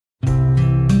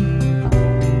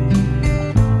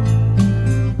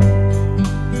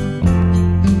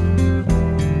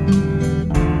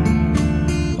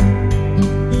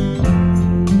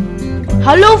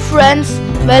Hello friends,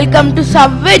 welcome to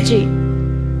Subveggie.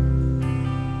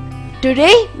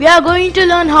 Today we are going to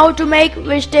learn how to make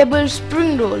vegetable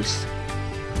spring rolls.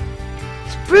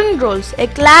 Spring rolls, a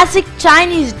classic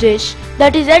Chinese dish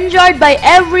that is enjoyed by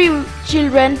every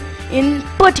children in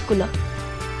particular.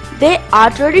 They are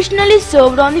traditionally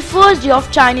served on the first day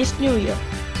of Chinese New Year.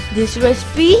 This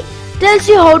recipe tells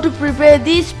you how to prepare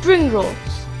these spring rolls.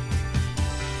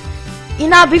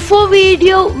 In our before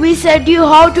video, we said you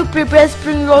how to prepare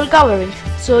spring roll coverings,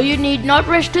 so you need not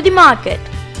rush to the market.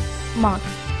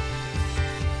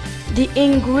 The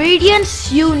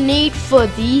ingredients you need for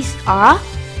these are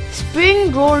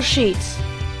spring roll sheets.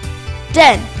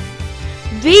 10.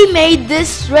 We made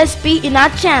this recipe in our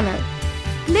channel.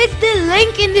 Click the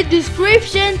link in the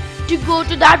description to go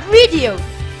to that video.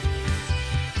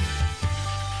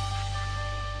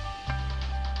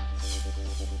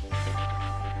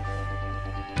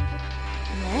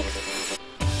 Next,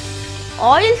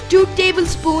 oil 2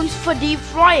 tablespoons for deep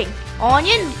frying.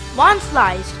 Onion 1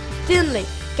 sliced thinly.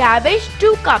 Cabbage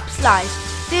 2 cups sliced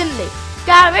thinly.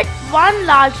 Carrot 1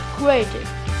 large grated.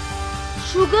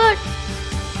 Sugar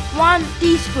 1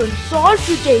 teaspoon. Salt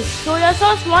to taste. Soya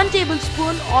sauce 1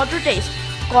 tablespoon or to taste.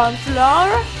 Corn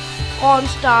flour,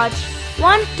 cornstarch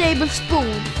 1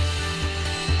 tablespoon.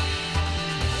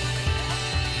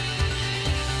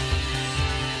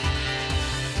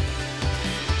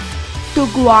 To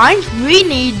grind, we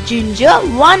need ginger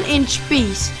 1-inch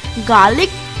piece, garlic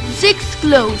 6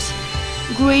 cloves,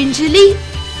 green chili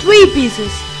 3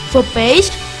 pieces. For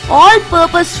paste,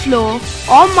 all-purpose flour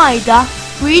or maida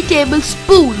 3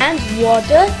 tablespoons and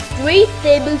water 3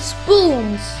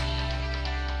 tablespoons.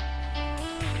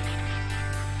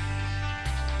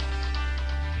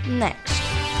 Next,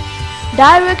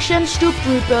 directions to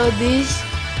prepare these.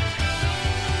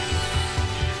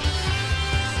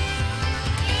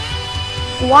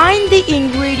 Grind the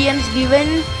ingredients given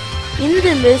in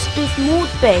the list to smooth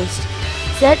paste.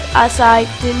 Set aside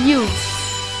till use.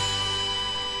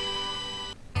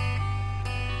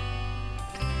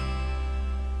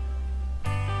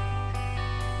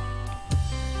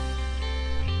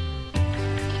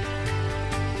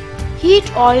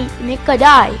 Heat oil in a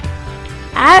kadai.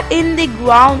 Add in the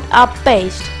ground up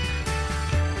paste.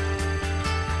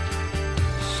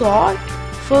 Salt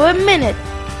for a minute.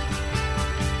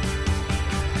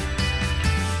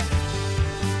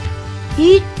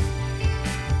 Heat.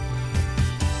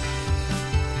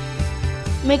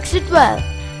 Mix it well.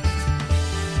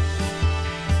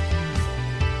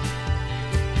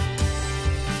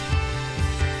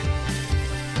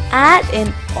 Add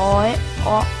in oil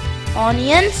or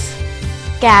onions,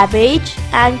 cabbage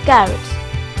and carrots.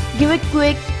 Give a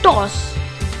quick toss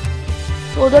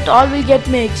so that all will get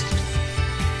mixed.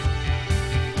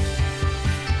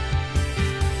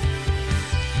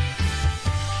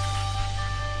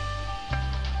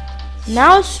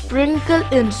 Now sprinkle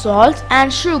in salt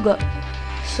and sugar.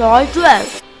 Salt well.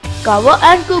 Cover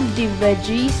and cook the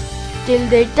veggies till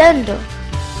they tender.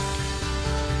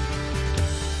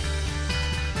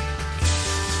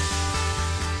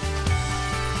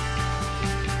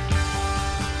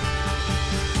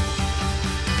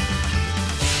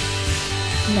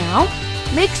 Now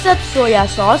mix up soya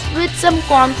sauce with some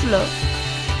corn flour.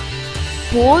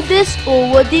 Pour this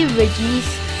over the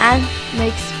veggies and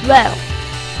mix well.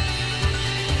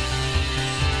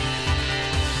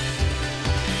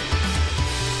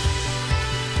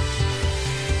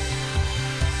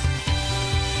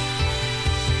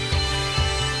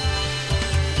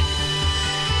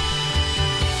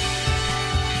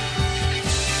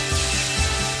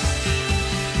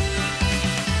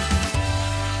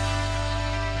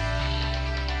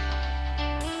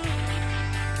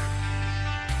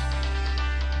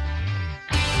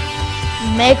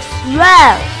 Mix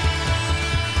well.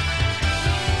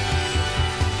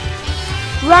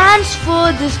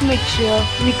 Transfer this mixture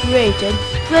we created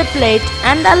to a plate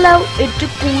and allow it to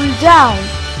cool down.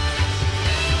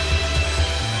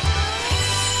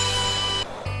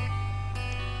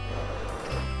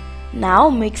 Now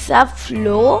mix up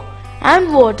flour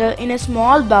and water in a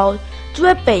small bowl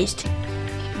to a paste.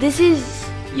 This is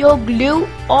your glue.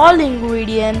 All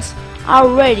ingredients are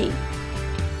ready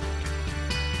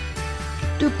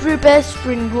to prepare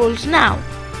spring rolls now.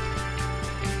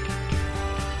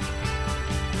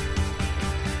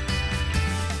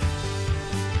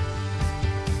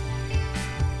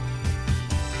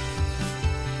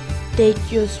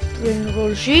 Take your spring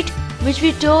roll sheet, which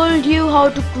we told you how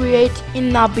to create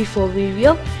in our before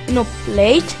video, in a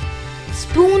plate.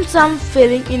 Spoon some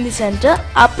filling in the center.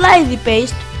 Apply the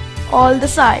paste all the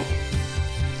side.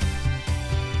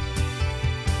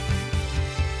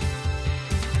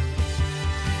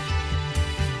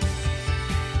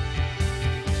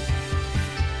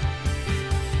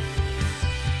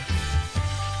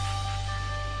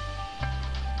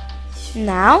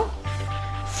 Now,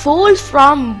 fold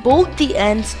from both the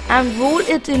ends and roll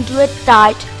it into a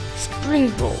tight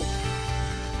spring roll.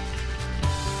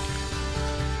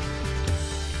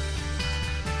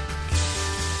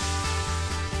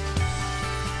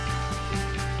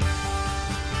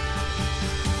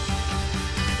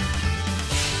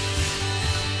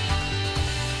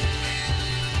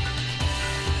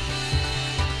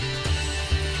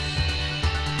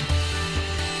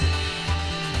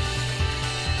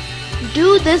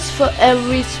 Do this for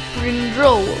every spring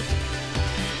roll.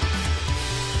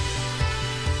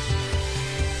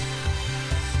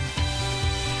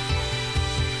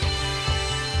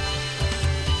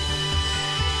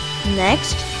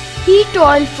 Next, heat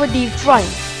oil for deep frying.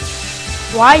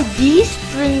 Fry these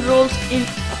spring rolls in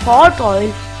hot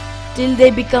oil till they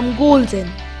become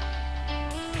golden.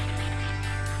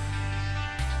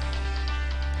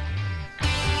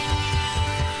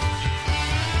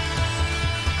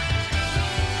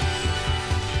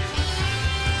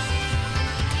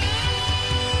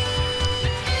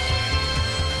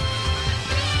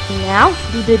 Now,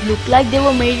 do they look like they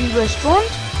were made in restaurant?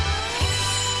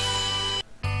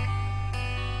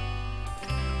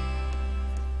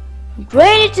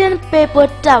 Drain it in paper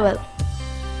towel.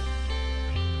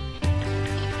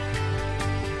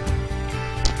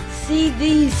 See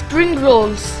these spring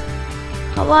rolls.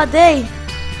 How are they?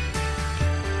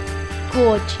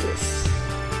 Gorgeous.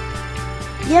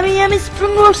 Yummy yummy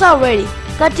spring rolls are ready.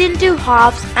 Cut into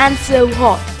halves and serve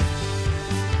hot.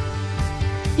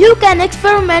 You can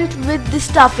experiment with the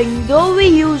stuffing, though we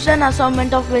use an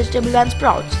assortment of vegetables and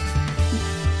sprouts.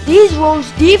 These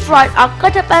rolls deep fried are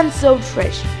cut up and served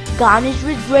fresh. Garnished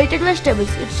with grated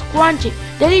vegetables, its crunchy,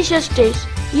 delicious taste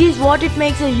is what it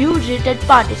makes a huge hit at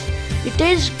parties. It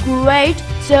tastes great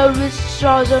served with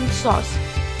frozen sauce.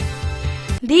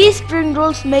 These spring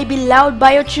rolls may be loved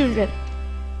by your children.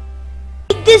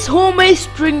 Make these homemade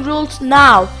spring rolls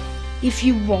now if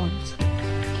you want.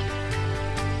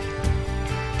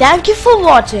 Thank you for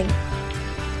watching.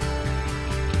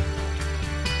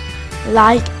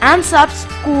 Like and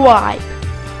subscribe.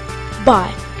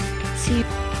 Bye. See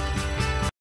you.